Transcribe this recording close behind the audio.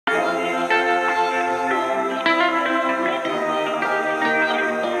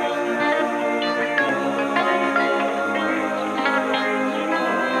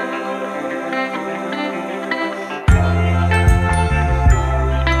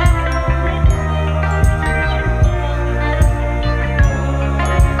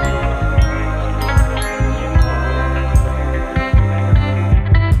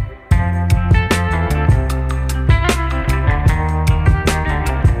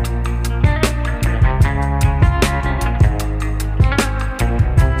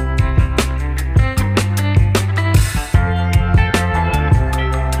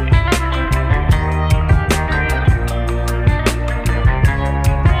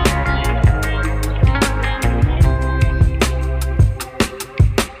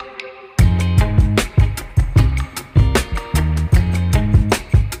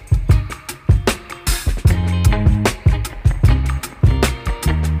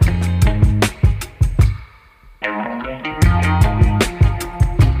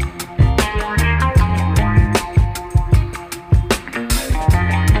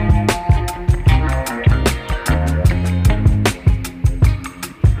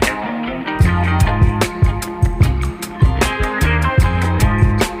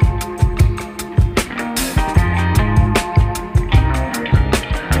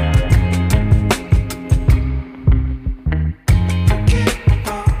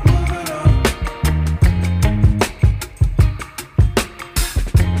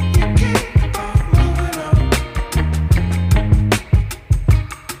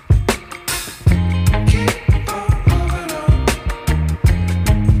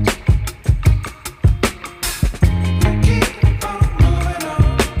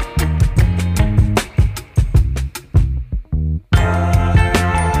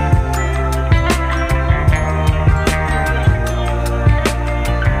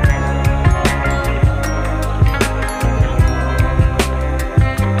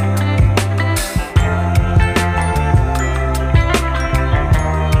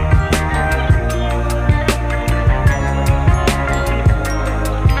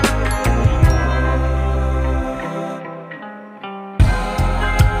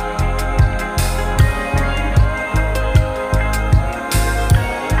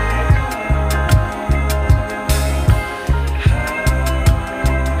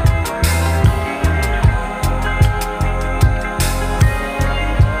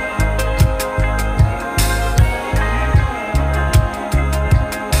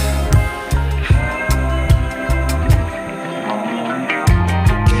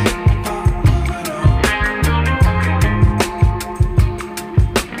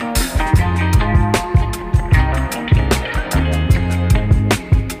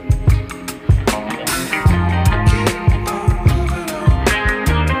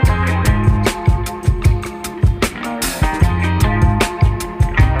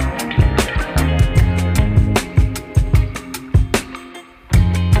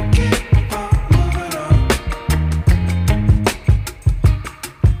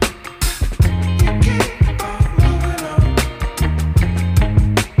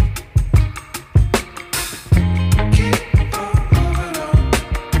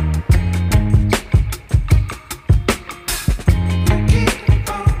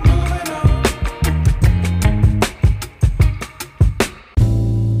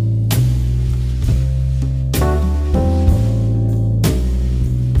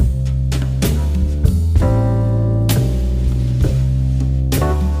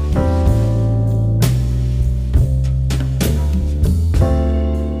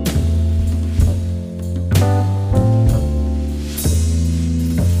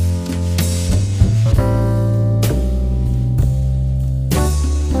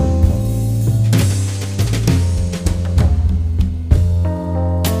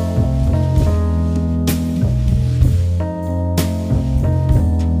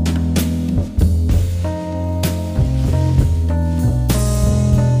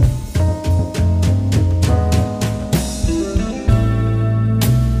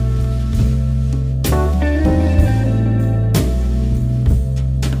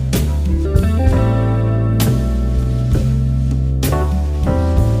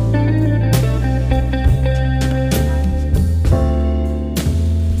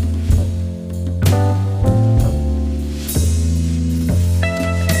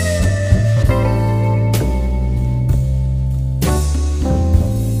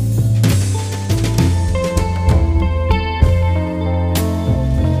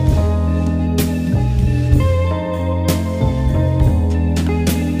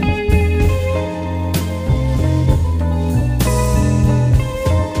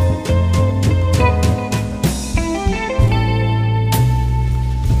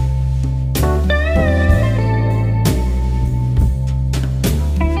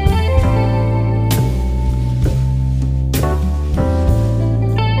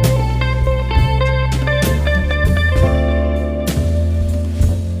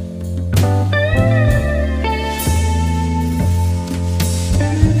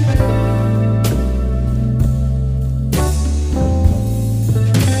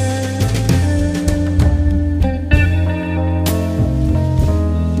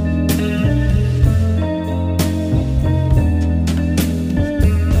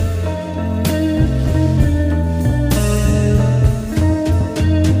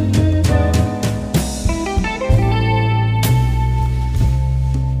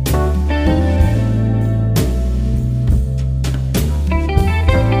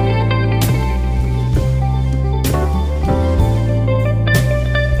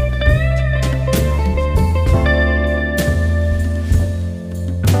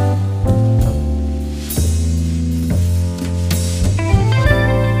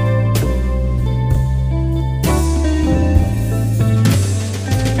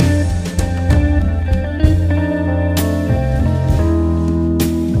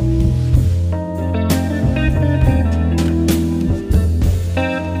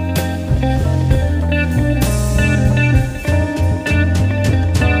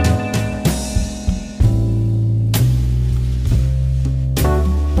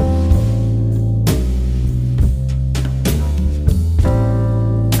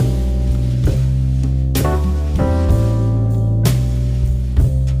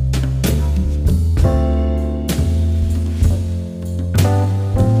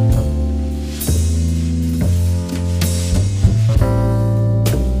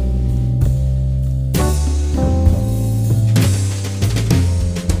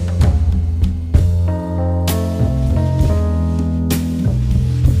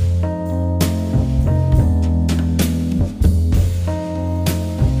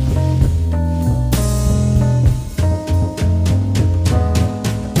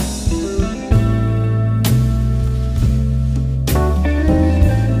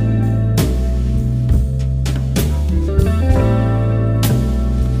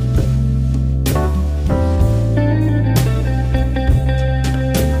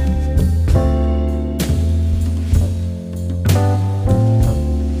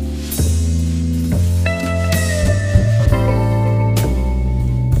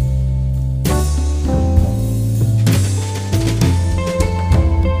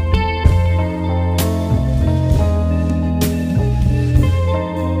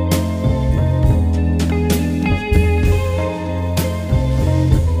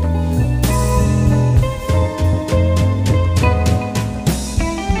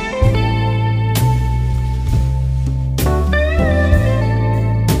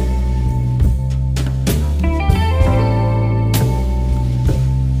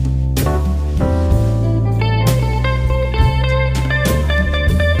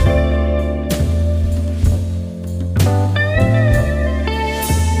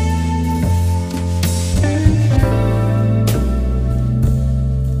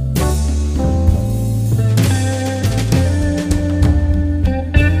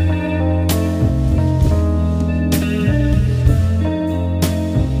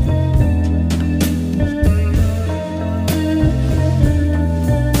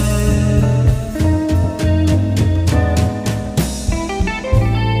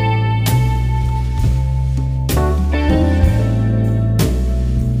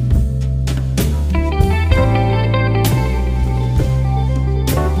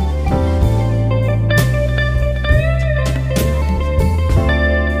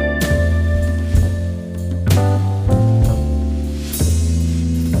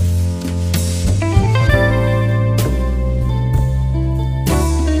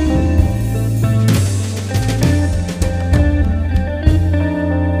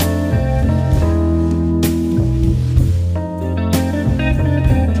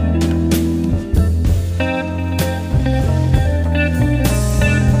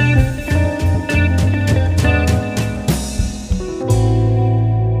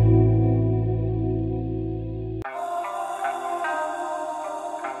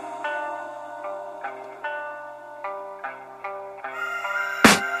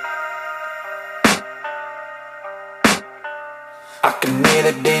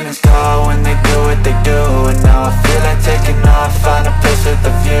demons call when they do what they do. And now I feel like taking off, find a place with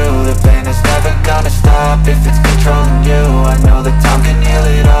a view. The pain is never gonna stop if it's controlling you. I know that time can heal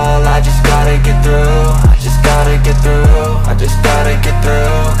it all, I just gotta get through. I just gotta get through, I just gotta get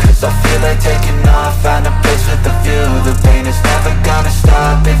through. Cause I feel like taking off, find a place with a view. The pain is never gonna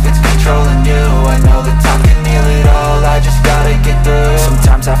stop if it's controlling you. I know that time can heal it all, I just gotta get through.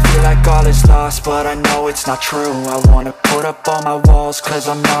 Sometimes I feel like all is lost, but I know it's not true. I wanna put up all my walls cause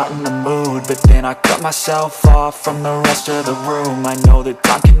I'm not in the mood, but then I cut myself off from the rest of the room. I know that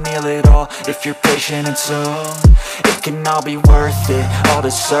time can heal it all if you're patient and soon it can all be worth it, all the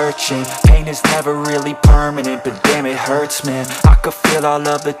searching. Pain is never really permanent, but damn it hurts, man. I could feel all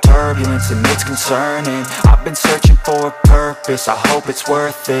of the turbulence and it's concerning. I've been searching for a purpose, I hope it's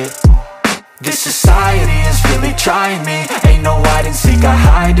worth it. This society is really trying me. Ain't no hide and seek, I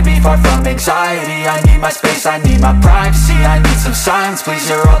hide to be far from anxiety. I need my space, I need my privacy. I need some silence, please,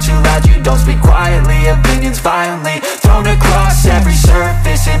 you're all too loud. You don't speak quietly, opinions violently thrown across every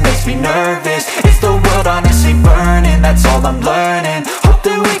surface. It makes me nervous, is the world honestly burning? That's all I'm learning. Hope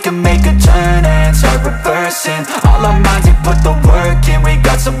that we can make a turn and start reversing all our minds and put the work in. We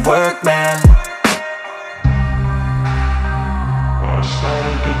got some work, man. I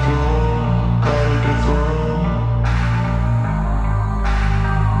started to do.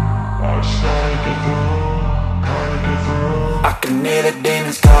 I can hear the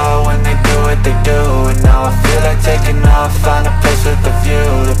demons call when they do what they do. And now I feel like taking off, find a place with a view.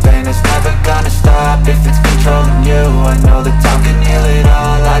 The pain is never gonna stop if it's controlling you. I know that time can heal it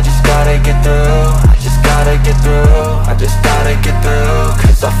all, I just gotta get through. I just gotta get through, I just gotta get through.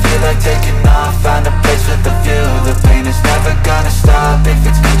 Cause I feel like taking off, find a place with a view. The pain is never gonna stop if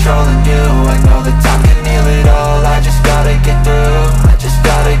it's controlling you. I know that time can heal it all, I just gotta get through. I just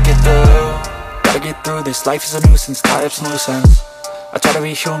gotta get through. Gotta get through this, life is a nuisance, tie up some loose ends. I try to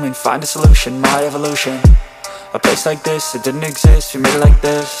be human, find a solution, my evolution. A place like this, it didn't exist, we made it like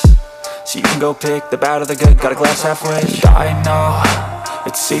this. So you can go pick the bad or the good, got a glass half wish. I know,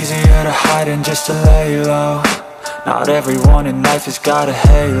 it's easier to hide than just to lay low. Not everyone in life has got a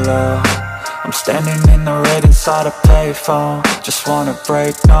halo. I'm standing in the red inside a payphone, just wanna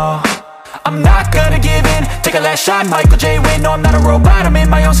break, no. I'm not gonna give in, take a last shot, Michael J. Win. No, I'm not a robot, I'm in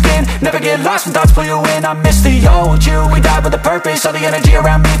my own skin. Never get lost when thoughts pull you in. I miss the old you, we died with a purpose. All the energy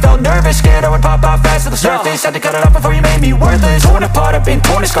around me felt nervous, scared I would pop out fast to the surface. Had to cut it off before you made me worthless. Torn apart, I've been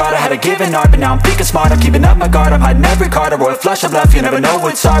torn and scarred. I had a given art, but now I'm thinking smart. I'm keeping up my guard, I'm hiding every card. A royal flush of love, you never know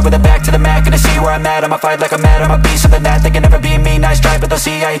what's hard. With a back to the mat, gonna see where I'm at. I'ma fight like I'm mad, I'ma be something that they can never be me. Nice try, but they'll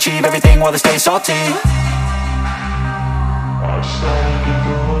see I achieve everything while they stay salty. I started to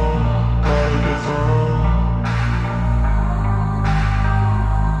go.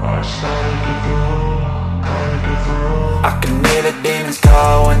 I can hear the demons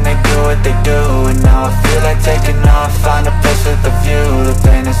call when they do what they do. And now I feel like taking off, find a place with a view. The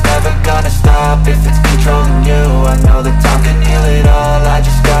pain is never gonna stop if it's controlling you. I know that time can heal it all, I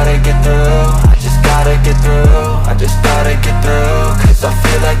just gotta get through. I just gotta get through, I just gotta get through. Cause I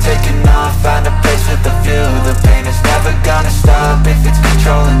feel like taking off, find a